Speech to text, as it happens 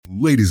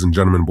Ladies and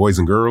gentlemen, boys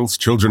and girls,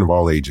 children of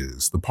all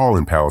ages, the Paul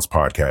and Palz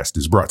podcast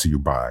is brought to you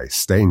by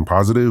staying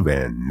positive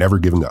and never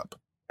giving up.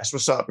 That's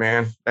what's up,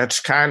 man. That's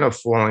kind of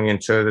falling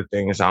into the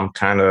things I'm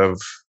kind of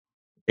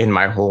in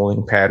my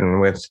holding pattern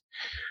with.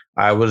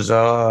 I was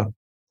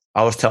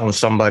telling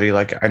somebody,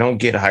 like, I don't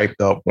get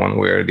hyped up one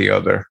way or the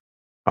other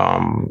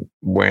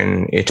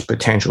when it's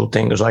potential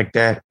things like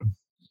that.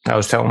 I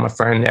was telling my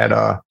friend that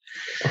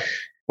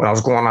when I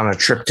was going on a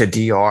trip to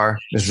DR,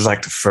 this was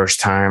like the first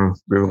time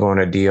we were going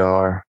to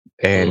DR.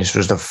 And this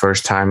was the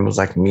first time it was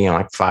like me and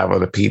like 5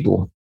 other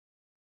people.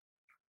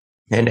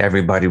 And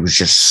everybody was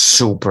just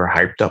super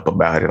hyped up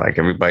about it. Like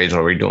everybody's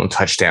already doing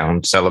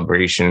touchdown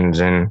celebrations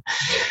and,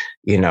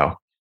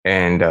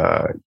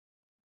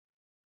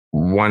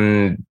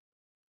 one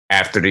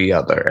after the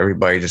other,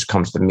 everybody just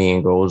comes to me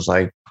and goes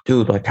like,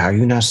 dude, like, how are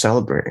you not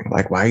celebrating?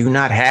 Like, why are you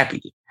not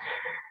happy?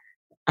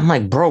 I'm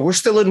like, bro, we're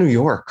still in New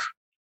York.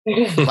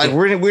 Like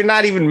we're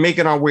not even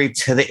making our way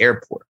to the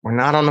airport. We're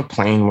not on a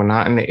plane. We're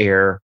not in the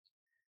air.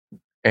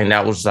 And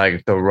that was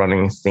like the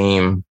running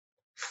theme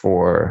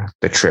for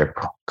the trip,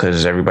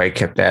 because everybody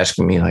kept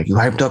asking me, like, you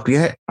hyped up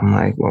yet? I'm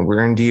like, well,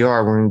 we're in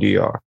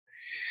DR.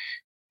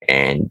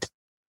 And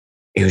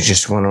it was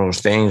just one of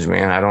those things,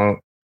 man.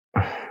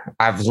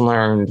 I've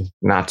learned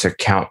not to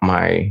count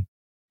my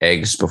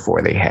eggs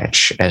before they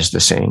hatch, as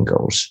the saying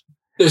goes.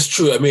 It's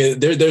true. I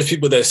mean, there's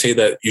people that say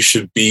that you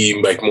should be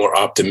like more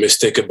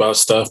optimistic about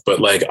stuff,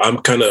 but like I'm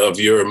kind of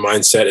your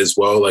mindset as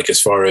well. Like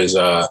as far as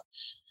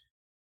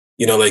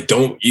like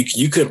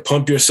you can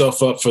pump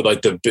yourself up for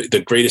like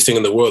the greatest thing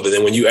in the world, and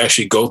then when you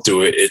actually go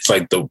through it, it's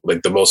like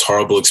the most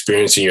horrible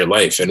experience in your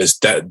life, and it's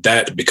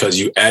that because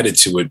you added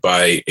to it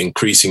by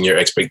increasing your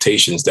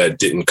expectations that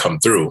didn't come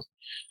through.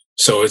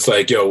 So it's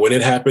like, when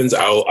it happens,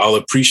 I'll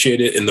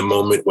appreciate it in the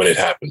moment when it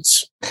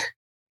happens.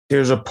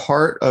 There's a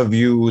part of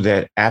you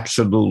that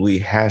absolutely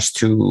has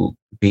to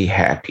be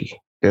happy.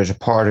 There's a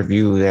part of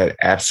you that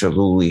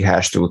absolutely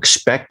has to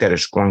expect that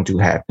it's going to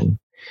happen.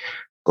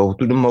 Go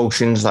through the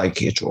motions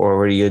like it's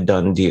already a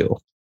done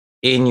deal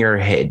in your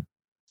head.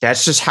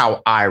 That's just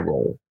how I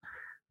roll.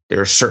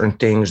 There are certain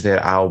things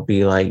that I'll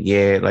be like,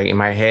 yeah, like in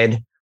my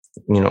head,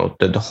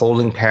 the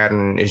holding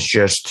pattern is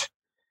just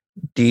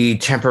the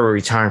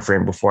temporary time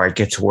frame before I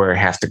get to where I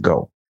have to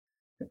go.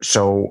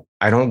 So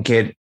I don't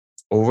get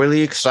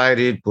overly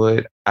excited,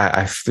 but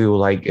I feel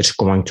like it's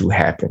going to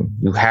happen.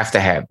 You have to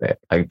have that.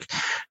 Like,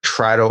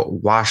 try to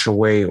wash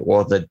away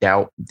all the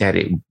doubt that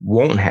it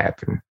won't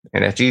happen.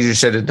 And that's easier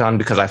said than done,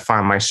 because I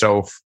find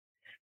myself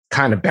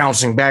kind of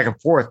bouncing back and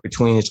forth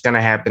between it's going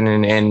to happen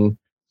and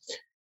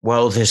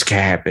well, this can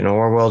happen,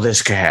 or well,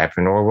 this can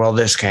happen, or well,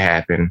 this can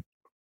happen.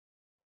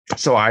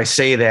 So I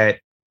say that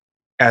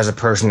as a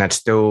person that's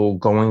still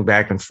going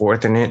back and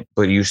forth in it,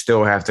 but you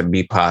still have to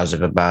be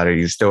positive about it.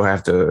 You still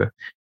have to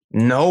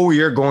know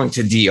you're going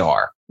to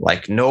DR,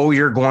 like know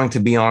you're going to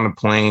be on a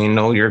plane,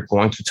 know you're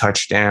going to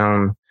touch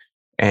down,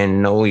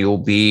 and know you'll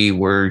be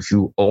where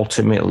you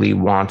ultimately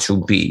want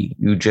to be.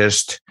 You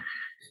just,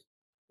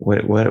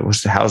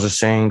 how's the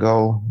saying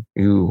go?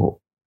 You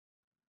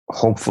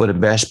hope for the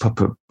best,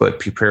 but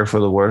prepare for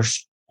the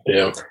worst.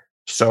 Yeah.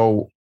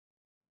 So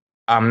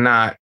I'm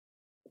not,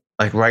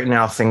 like, right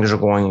now things are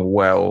going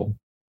well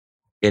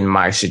in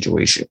my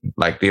situation,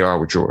 like they are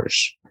with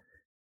yours.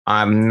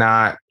 I'm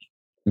not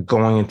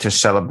going into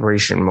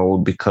celebration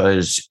mode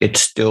because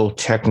it's still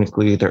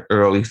technically the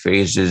early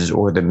phases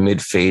or the mid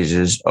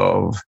phases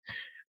of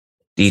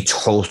the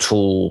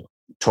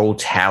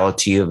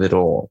totality of it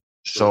all.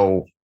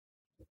 So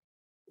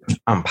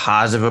I'm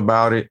positive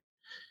about it.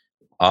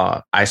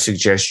 I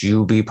suggest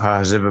you be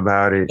positive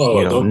about it.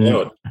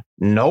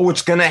 Know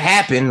it's going to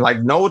happen.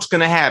 Like, know it's going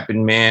to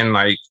happen, man.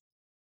 Like,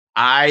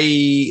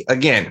 I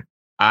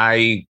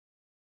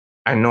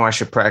know I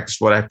should practice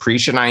what I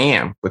preach, and I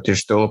am, but there's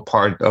still a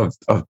part of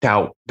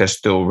doubt that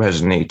still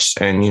resonates.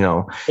 And,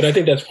 but I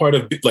think that's part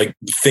of like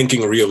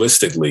thinking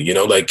realistically,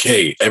 like,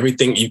 hey,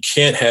 everything, you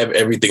can't have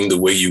everything the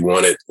way you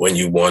want it when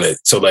you want it.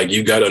 So like,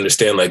 you got to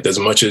understand, like, as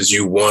much as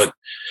you want,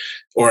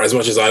 or as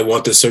much as I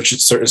want this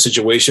certain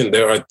situation,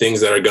 there are things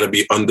that are going to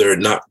be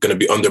not going to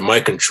be under my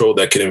control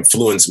that can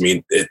influence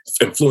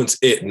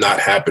it not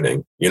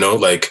happening,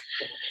 like,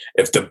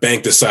 if the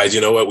bank decides,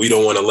 you know what, we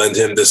don't want to lend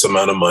him this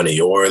amount of money,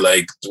 or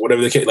like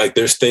whatever the case, like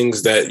there's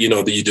things that,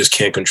 that you just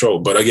can't control.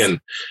 But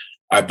again,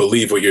 I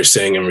believe what you're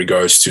saying in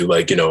regards to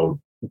like,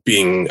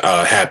 being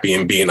happy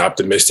and being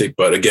optimistic.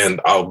 But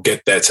again, I'll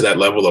get that to that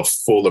level of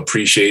full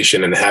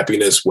appreciation and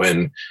happiness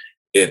when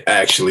it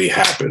actually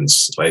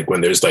happens. Like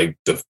when there's like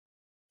the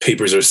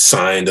papers are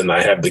signed and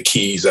I have the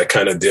keys, that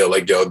kind of deal,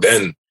 like,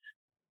 then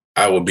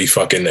I will be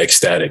fucking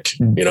ecstatic,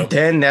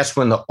 Then that's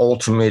when the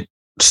ultimate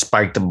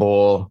spike the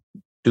ball,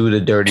 do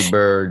the dirty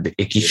bird, the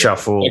icky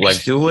shuffle,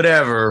 like do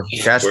whatever.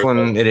 That's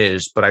when it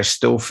is. But I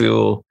still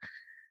feel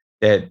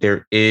that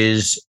there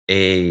is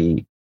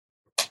a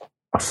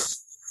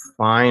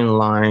fine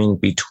line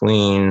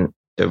between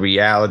the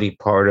reality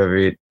part of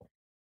it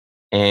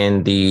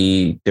and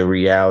the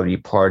reality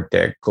part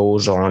that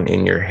goes on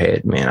in your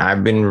head, man.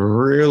 I've been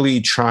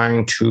really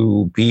trying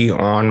to be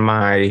on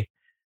my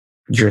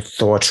your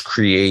thoughts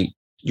create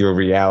your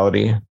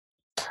reality.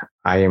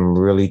 I am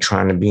really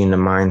trying to be in the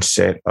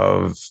mindset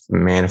of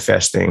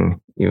manifesting,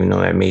 even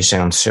though that may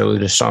sound silly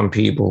to some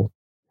people.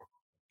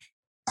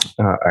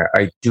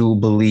 I do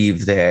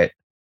believe that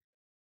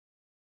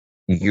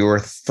your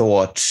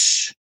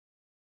thoughts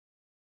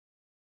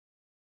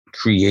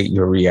create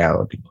your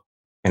reality.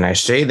 And I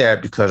say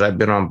that because I've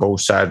been on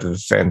both sides of the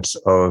fence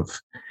of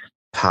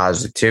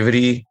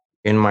positivity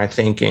in my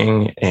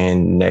thinking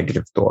and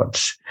negative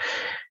thoughts.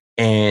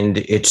 And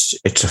it's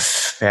a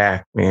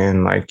fact,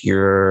 man. Like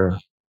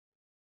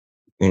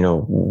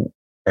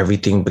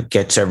everything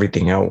begets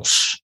everything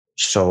else.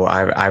 So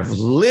I've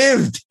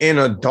lived in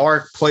a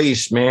dark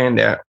place, man,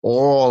 that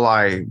all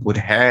I would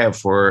have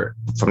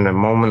from the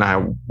moment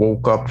I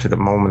woke up to the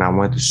moment I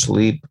went to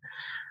sleep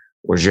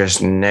were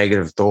just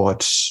negative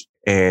thoughts.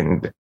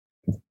 And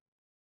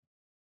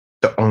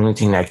the only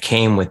thing that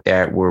came with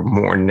that were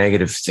more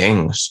negative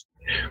things.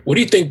 What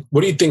do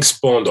you think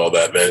spawned all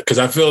that, man? Because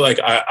I feel like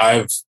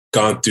I've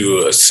gone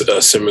through a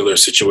similar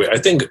situation. I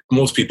think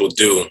most people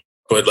do,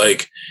 but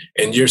like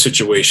in your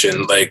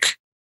situation, like,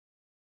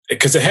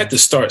 because it had to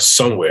start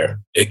somewhere.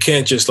 It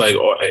can't just like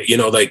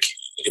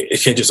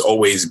it can't just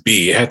always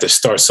be. It had to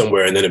start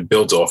somewhere, and then it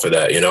builds off of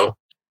that,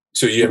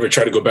 So you ever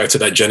try to go back to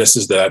that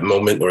genesis, that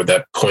moment or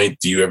that point?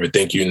 Do you ever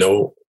think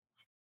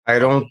I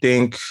don't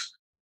think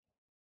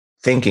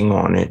thinking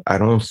on it. I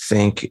don't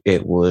think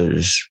it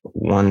was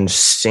one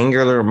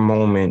singular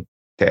moment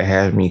that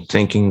had me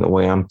thinking the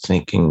way I'm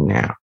thinking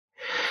now.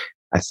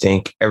 I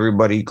think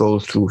everybody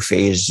goes through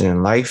phases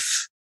in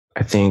life.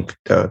 I think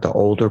the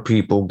older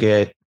people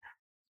get,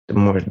 the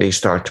more they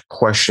start to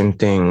question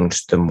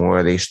things, the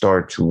more they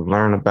start to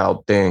learn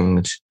about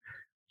things.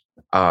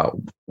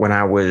 When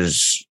I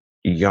was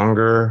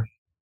younger,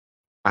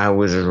 I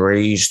was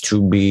raised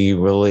to be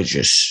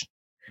religious.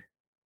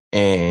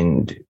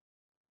 And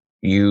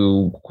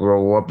you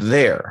grow up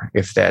there,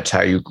 if that's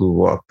how you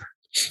grew up.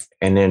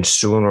 And then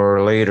sooner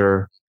or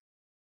later,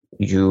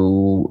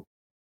 you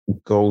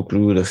go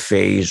through the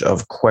phase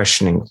of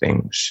questioning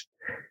things.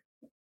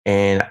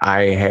 And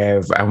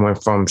I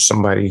went from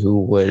somebody who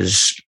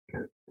was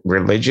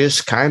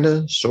religious, kind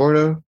of, sort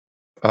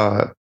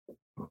of,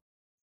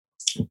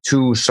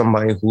 to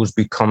somebody who's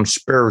become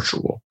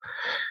spiritual.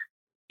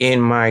 In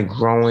my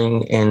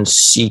growing and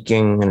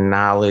seeking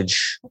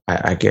knowledge,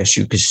 I guess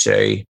you could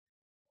say,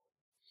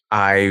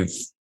 I've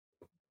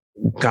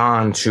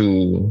gone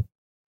to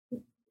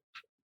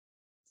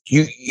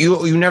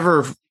you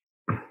never.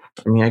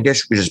 I mean, I guess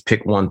you could just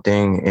pick one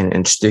thing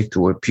and stick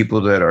to it. People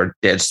that are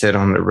dead set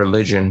on the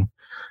religion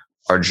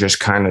are just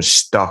kind of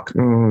stuck.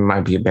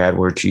 Might be a bad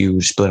word to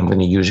use, but I'm going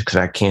to use it because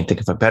I can't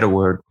think of a better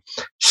word.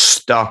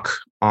 Stuck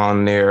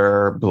on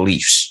their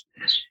beliefs,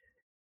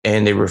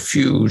 and they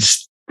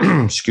refuse.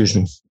 Excuse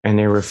me, and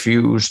they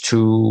refuse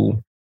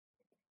to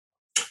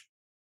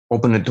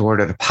open the door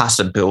to the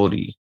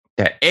possibility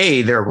that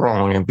A, they're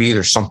wrong, and B,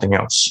 there's something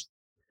else.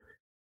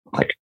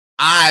 Like,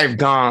 I've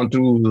gone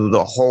through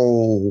the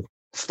whole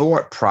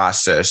thought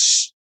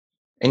process,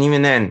 and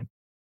even then,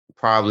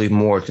 probably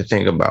more to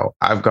think about.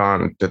 I've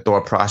gone the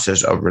thought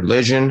process of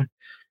religion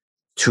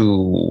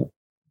to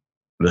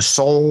the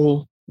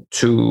soul,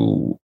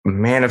 to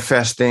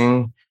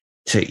manifesting,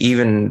 to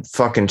even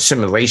fucking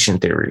simulation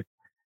theory.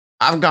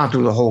 I've gone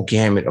through the whole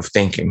gamut of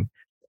thinking,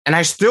 and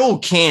I still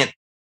can't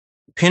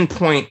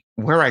pinpoint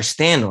where I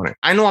stand on it.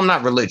 I know I'm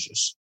not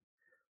religious.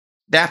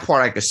 That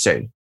part I could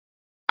say.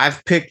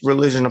 I've picked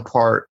religion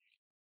apart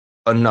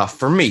enough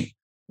for me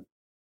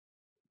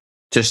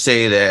to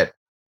say that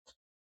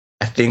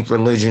I think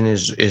religion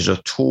is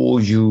a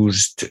tool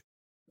used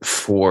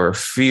for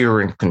fear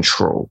and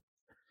control.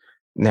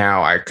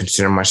 Now, I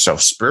consider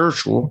myself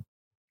spiritual.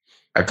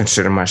 I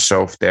consider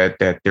myself that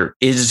there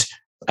is,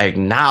 I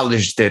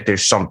acknowledge that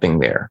there's something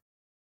there.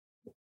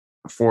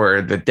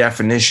 For the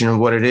definition of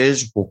what it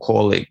is, we'll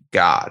call it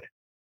God.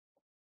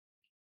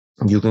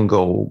 You can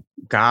go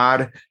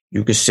God,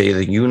 you could say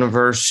the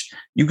universe,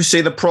 you could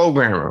say the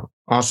programmer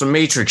on some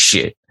Matrix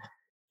shit.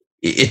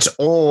 It's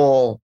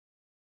all,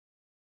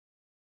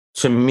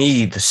 to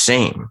me, the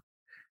same.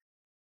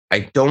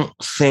 I don't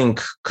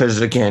think,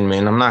 because again,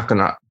 man,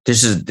 I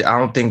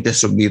don't think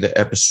this will be the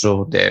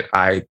episode that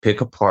I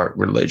pick apart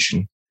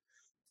religion.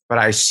 But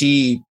I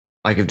see,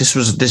 like,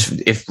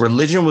 if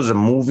religion was a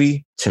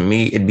movie, to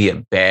me, it'd be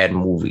a bad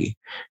movie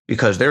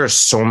because there are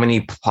so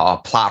many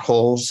plot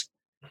holes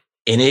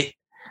in it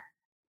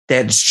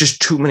that it's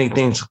just too many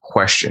things to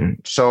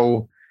question.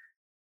 So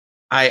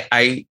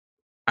I'm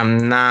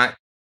not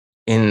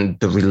in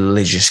the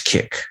religious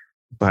kick,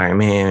 but I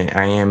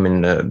am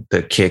in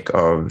the kick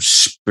of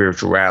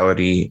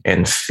spirituality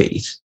and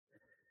faith.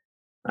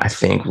 I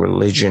think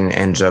religion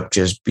ends up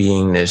just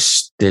being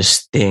this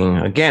thing,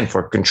 again,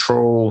 for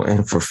control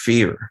and for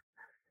fear.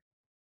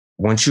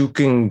 Once you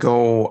can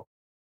go,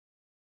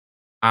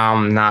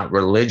 I'm not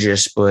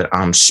religious, but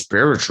I'm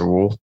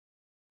spiritual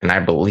and I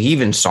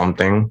believe in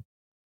something,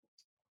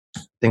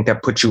 I think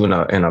that puts you in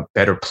a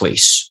better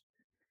place.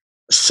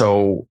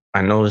 So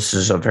I know this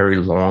is a very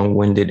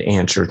long-winded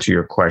answer to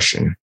your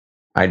question,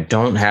 I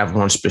don't have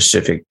one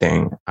specific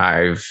thing.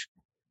 I've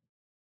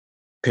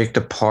picked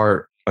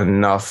apart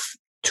enough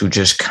to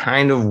just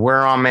kind of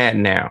where I'm at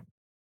now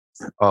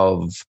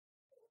of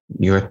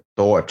your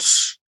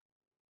thoughts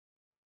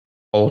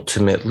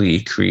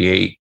ultimately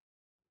create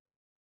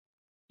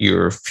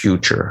your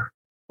future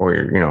or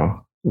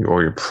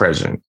your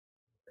present.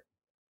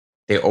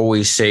 They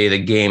always say the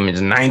game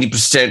is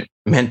 90%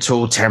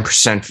 mental,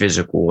 10%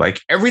 physical.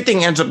 Like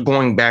everything ends up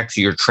going back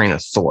to your train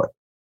of thought.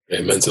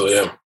 Yeah, mental,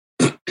 yeah.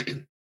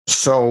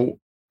 So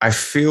I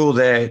feel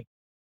that,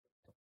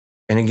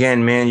 and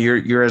again, man,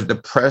 you're as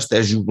depressed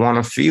as you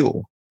want to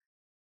feel.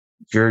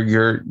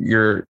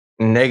 Your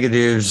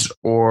negatives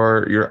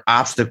or your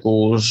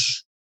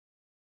obstacles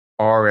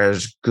are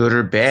as good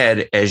or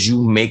bad as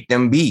you make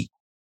them be.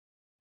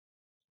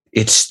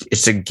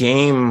 It's a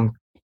game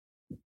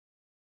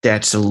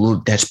that's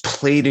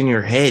played in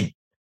your head.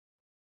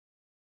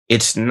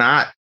 It's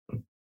not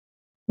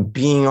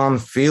being on the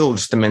field.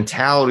 It's the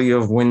mentality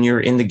of when you're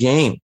in the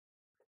game.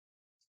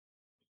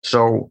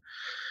 So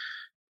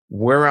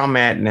where I'm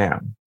at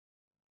now,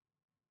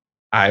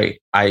 I've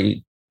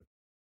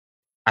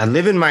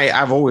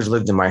always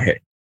lived in my head.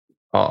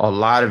 A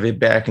lot of it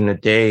back in the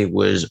day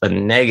was a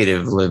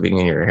negative living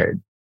in your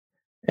head.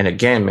 And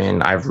again,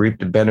 man, I've reaped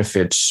the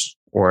benefits,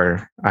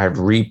 or I've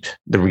reaped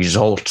the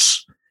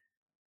results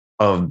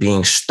of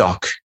being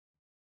stuck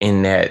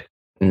in that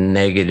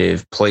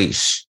negative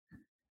place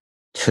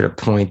to the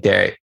point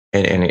that,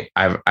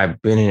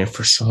 I've been in it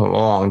for so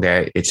long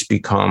that it's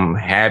become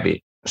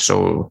habit.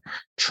 So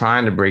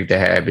trying to break the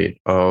habit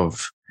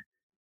of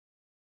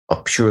a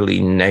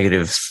purely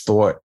negative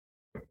thought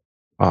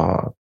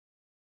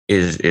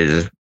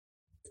is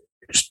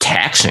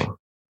taxing.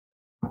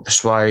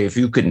 That's why if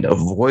you can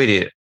avoid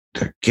it,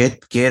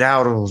 get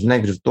out of those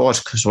negative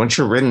thoughts, because once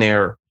you're in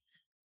there,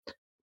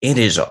 it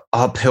is an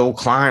uphill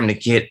climb to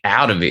get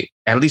out of it,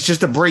 at least just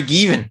to break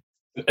even.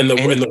 And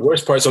the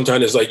worst part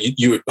sometimes is like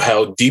you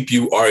how deep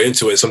you are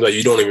into it. Sometimes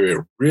you don't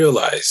even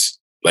realize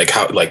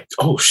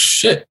oh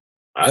shit,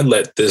 I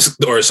let this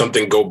or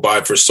something go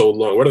by for so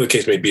long. Whatever the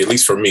case may be, at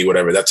least for me,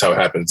 whatever, that's how it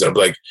happens. I'm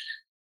like,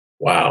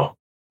 wow,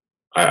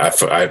 I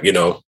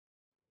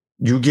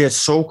you get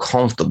so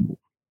comfortable,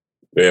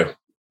 yeah,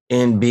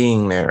 in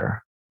being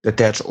there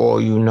that's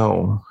all you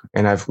know.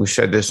 And we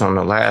said this on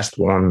the last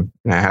one,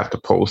 and I have to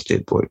post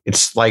it, but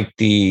it's like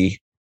the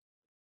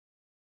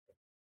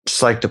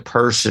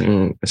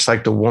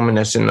woman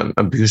that's in an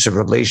abusive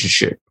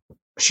relationship.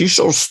 She's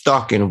so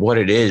stuck in what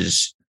it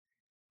is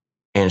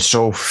and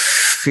so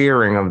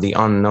fearing of the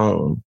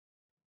unknown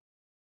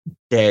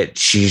that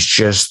she's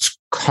just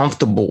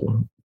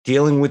comfortable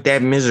dealing with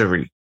that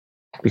misery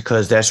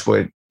because that's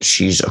what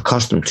she's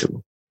accustomed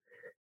to.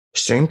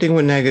 Same thing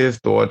with negative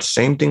thoughts,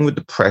 same thing with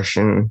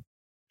depression,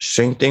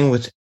 same thing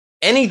with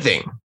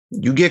anything.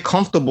 You get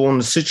comfortable in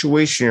the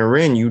situation you're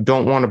in. You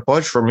don't want to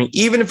budge from it,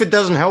 even if it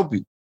doesn't help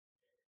you.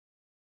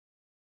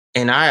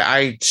 And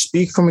I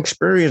speak from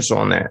experience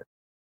on that.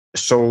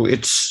 So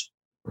it's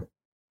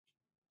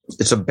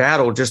a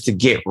battle just to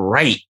get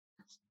right.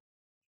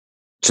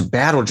 It's a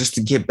battle just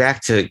to get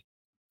back to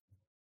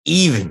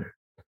even.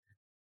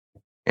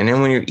 And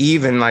then when you're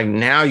even, like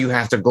now you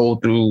have to go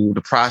through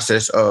the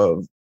process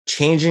of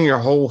changing your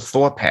whole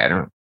thought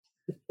pattern.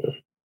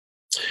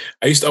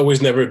 I used to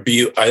always never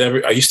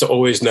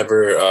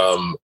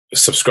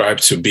subscribe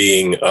to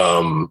being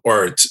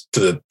to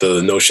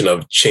the notion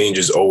of change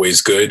is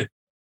always good.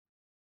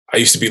 I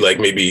used to be like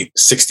maybe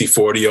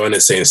 60-40 on it,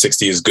 saying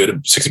 60 is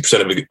good,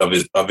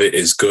 60% of it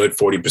is good,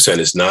 40%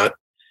 is not.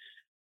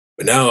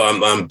 But now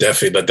I'm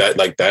definitely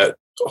that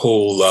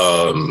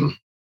whole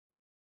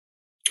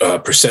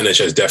percentage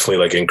has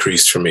definitely like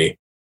increased for me.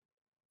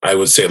 I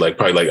would say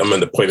probably I'm at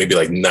the point maybe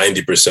like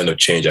 90% of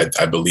change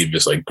I believe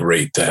is like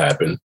great to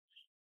happen.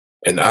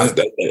 And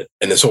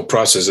this whole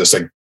process is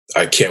like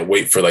I can't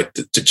wait for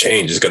to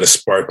change. It's going to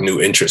spark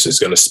new interests. It's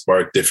going to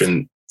spark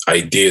different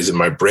ideas in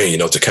my brain,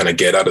 to kind of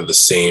get out of the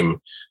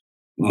same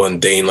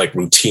mundane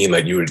routine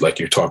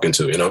you're talking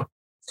to,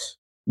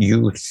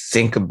 You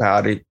think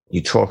about it,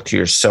 you talk to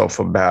yourself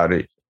about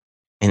it,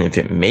 and if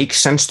it makes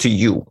sense to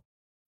you,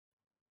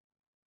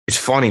 it's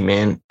funny,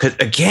 man, because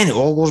again, it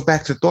all goes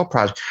back to the thought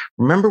process.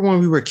 Remember when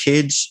we were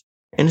kids,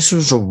 and this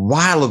was a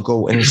while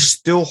ago, and it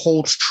still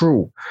holds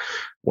true.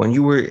 When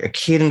you were a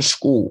kid in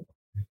school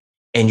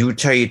and you would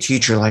tell your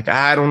teacher,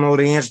 I don't know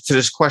the answer to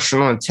this question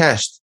on the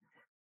test.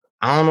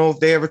 I don't know if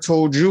they ever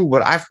told you,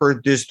 but I've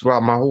heard this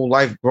throughout my whole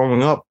life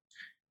growing up.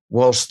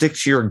 Well, stick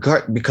to your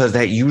gut because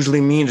that usually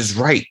means it's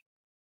right.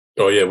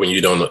 Oh, yeah, when you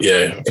don't know.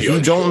 Yeah. If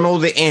you don't know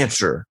the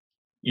answer,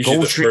 go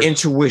with your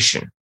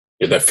intuition.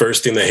 Yeah, that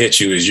first thing that hits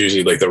you is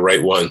usually the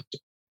right one.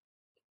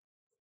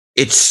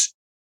 It's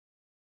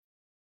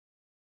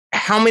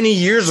how many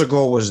years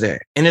ago was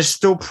that? And it's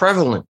still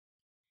prevalent.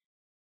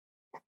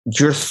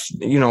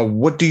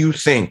 What do you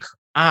think?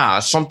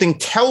 Something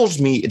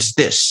tells me it's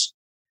this.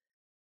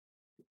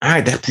 All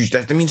right,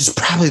 that means it's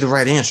probably the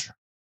right answer.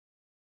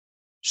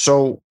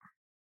 So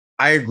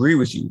I agree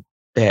with you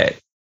that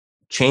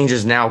change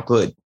is now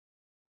good,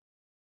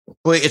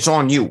 but it's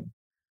on you.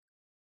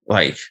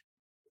 Like,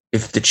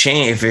 if the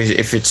change,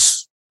 if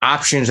it's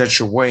options that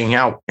you're weighing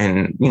out,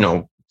 and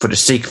for the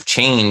sake of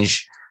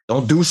change,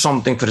 don't do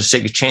something for the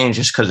sake of change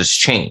just because it's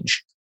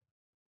change.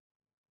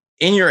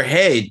 In your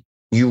head,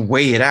 you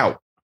weigh it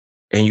out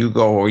and you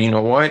go, well, you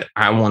know what?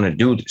 I want to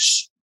do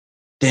this.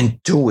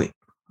 Then do it.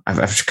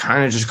 I've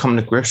kind of just come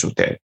to grips with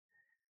that.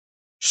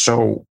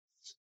 So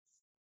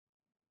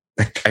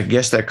I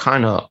guess that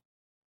kind of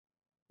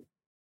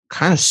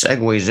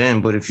segues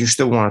in, but if you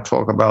still want to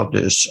talk about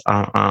this,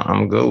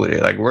 I'm good with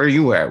it. Like, where are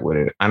you at with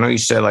it? I know you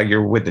said like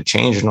you're with the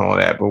change and all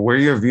that, but where are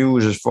your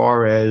views as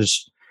far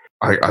as,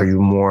 are you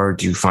more,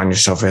 do you find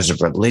yourself as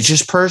a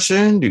religious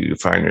person? Do you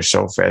find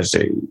yourself as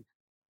a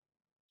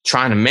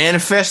trying to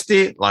manifest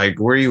it? Like,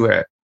 where are you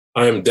at?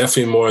 I am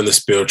definitely more on the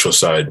spiritual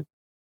side.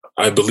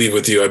 I believe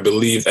with you. I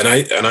believe, and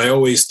I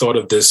always thought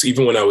of this,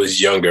 even when I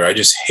was younger, I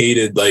just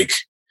hated like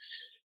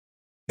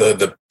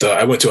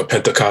I went to a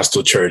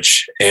Pentecostal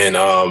church, and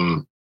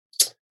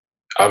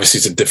obviously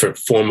it's a different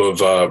form of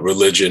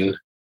religion,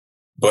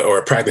 or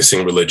a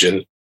practicing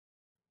religion,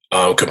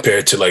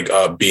 compared to like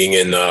being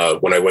in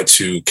when I went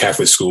to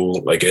Catholic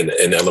school, like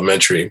in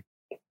elementary.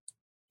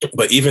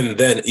 But even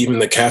then, even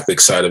the Catholic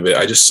side of it,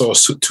 I just saw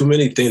too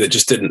many things that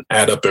just didn't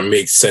add up and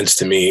make sense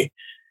to me,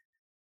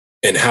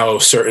 and how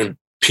certain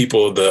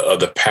people of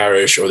the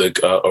parish or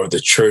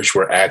the church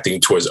were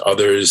acting towards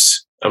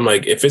others. I'm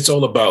like, if it's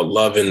all about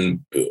love,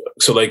 and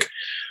so like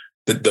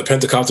the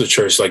Pentecostal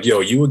church, like, yo,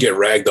 you would get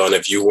ragged on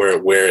if you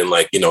weren't wearing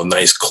like,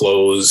 nice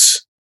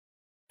clothes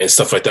and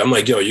stuff like that. I'm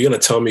like, yo, you're going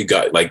to tell me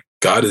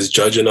God is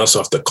judging us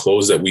off the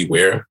clothes that we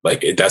wear?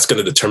 Like, that's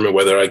going to determine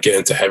whether I get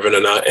into heaven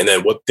or not. And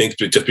then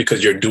just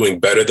because you're doing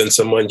better than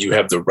someone, you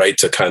have the right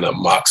to kind of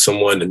mock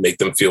someone and make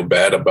them feel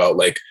bad about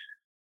like,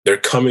 they're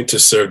coming to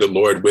serve the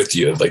Lord with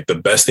you. Like, the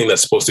best thing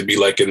that's supposed to be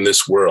like in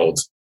this world.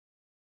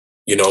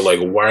 Like,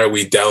 why are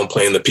we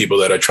downplaying the people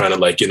that are trying to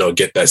like,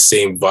 get that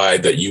same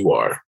vibe that you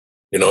are,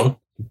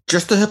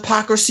 Just the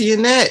hypocrisy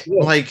in that.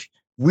 Yeah. Like,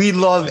 we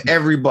love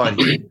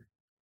everybody.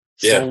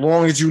 So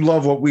long as you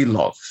love what we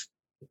love.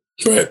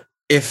 Right.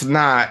 If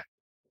not,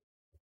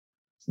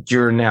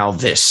 you're now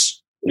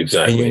this.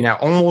 Exactly. And you're now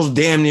almost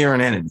damn near an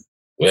enemy.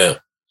 Yeah.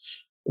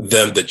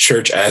 The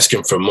church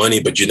asking for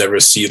money, but you never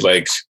see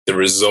like the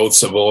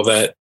results of all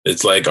that.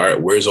 It's like, all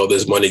right, where's all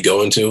this money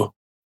going to?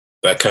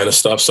 That kind of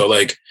stuff. So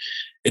like,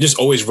 it just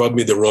always rubbed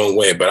me the wrong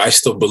way, but I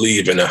still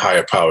believe in a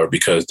higher power,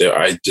 because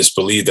I just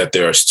believe that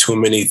there were too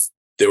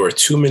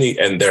many,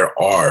 and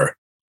there are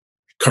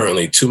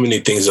currently too many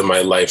things in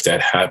my life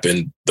that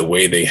happened the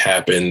way they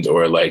happened,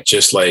 or like,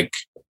 just like,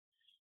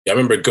 I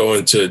remember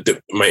going to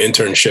my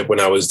internship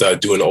when I was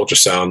doing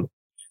ultrasound,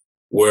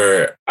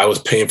 where I was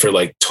paying for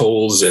like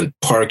tolls and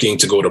parking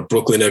to go to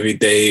Brooklyn every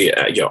day.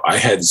 I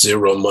had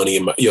zero money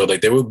in my,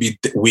 like there would be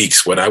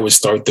weeks when I would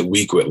start the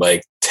week with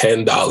like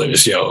 $10,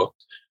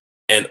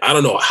 And I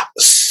don't know,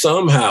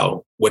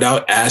 somehow,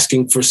 without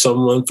asking for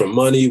someone for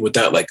money,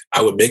 without like,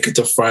 I would make it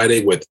to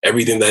Friday with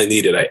everything that I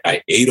needed.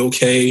 I ate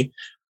okay.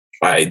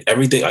 I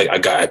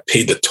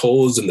paid the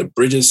tolls and the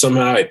bridges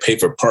somehow. I paid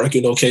for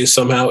parking okay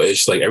somehow.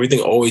 It's like everything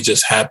always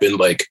just happened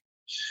like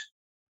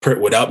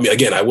without me.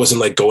 Again, I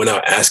wasn't like going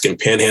out asking,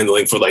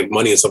 panhandling for like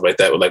money and stuff like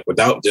that. But like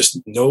without just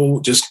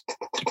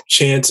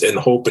chance and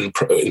hope and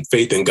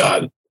faith in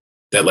God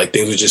that like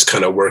things would just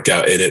kind of work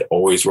out. And it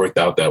always worked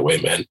out that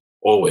way, man.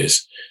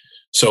 Always.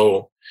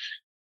 So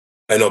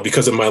I know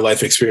because of my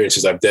life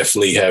experiences, I've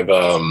definitely have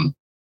gone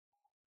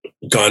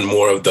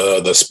more of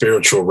the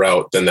spiritual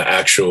route than the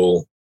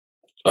actual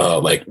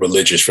like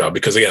religious route.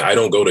 Because again, I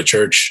don't go to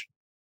church.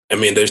 I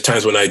mean, there's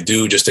times when I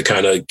do just to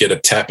kind of get a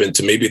tap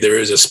into, maybe there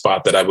is a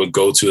spot that I would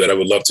go to that I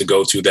would love to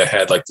go to that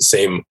had like the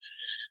same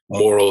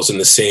morals and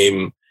the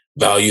same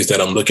values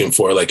that I'm looking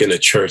for, like in a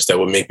church that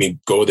would make me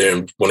go there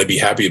and want to be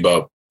happy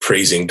about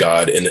praising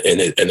God in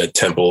a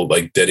temple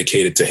like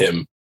dedicated to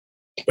Him.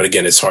 But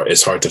again, it's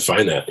hard to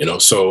find that,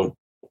 So,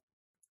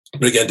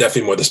 but again,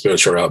 definitely more the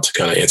spiritual route to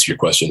kind of answer your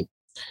question.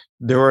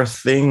 There are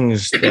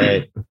things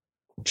that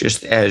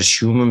just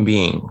as human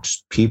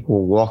beings,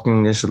 people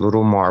walking this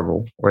little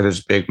marble or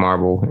this big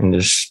marble in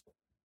this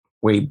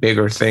way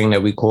bigger thing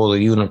that we call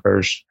the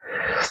universe,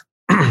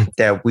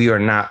 that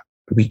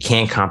we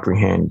can't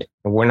comprehend,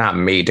 and we're not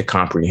made to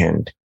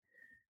comprehend.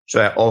 So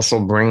that also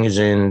brings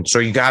in, so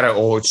you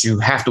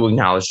have to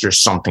acknowledge there's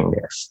something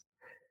there.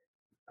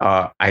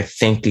 I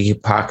think the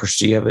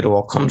hypocrisy of it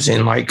all comes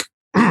in like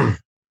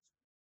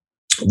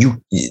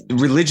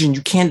religion,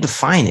 you can't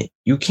define it.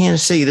 You can't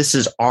say this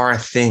is our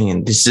thing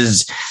and this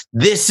is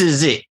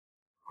it.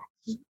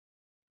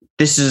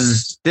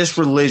 This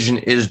religion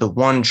is the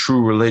one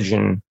true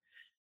religion,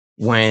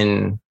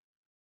 when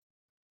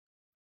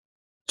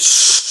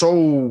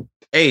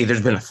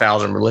there's been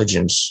 1,000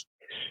 religions.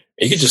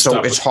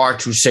 It's hard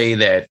to say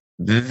that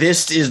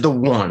this is the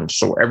one.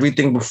 So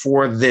everything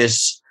before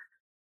this,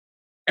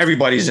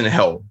 everybody's in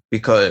hell,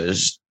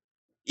 because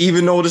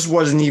even though this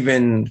wasn't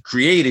even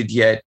created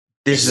yet,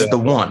 this is the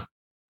one.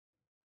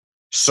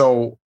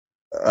 So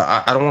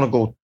I don't want to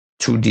go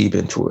too deep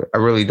into it. I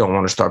really don't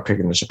want to start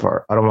picking this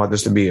apart. I don't want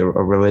this to be a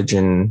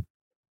religion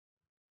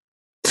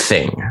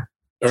thing.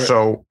 Right.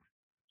 So,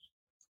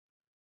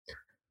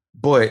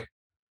 but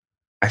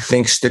I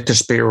think stick to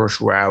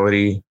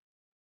spirituality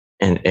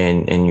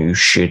and you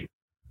should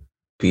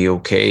be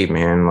okay,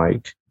 man.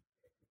 Like,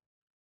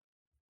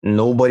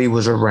 nobody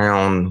was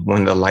around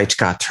when the lights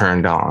got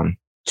turned on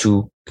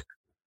to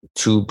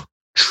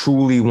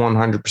truly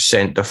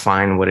 100%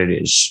 define what it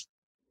is.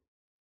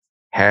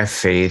 Have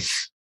faith,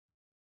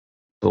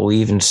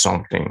 believe in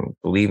something,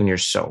 believe in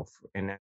yourself. And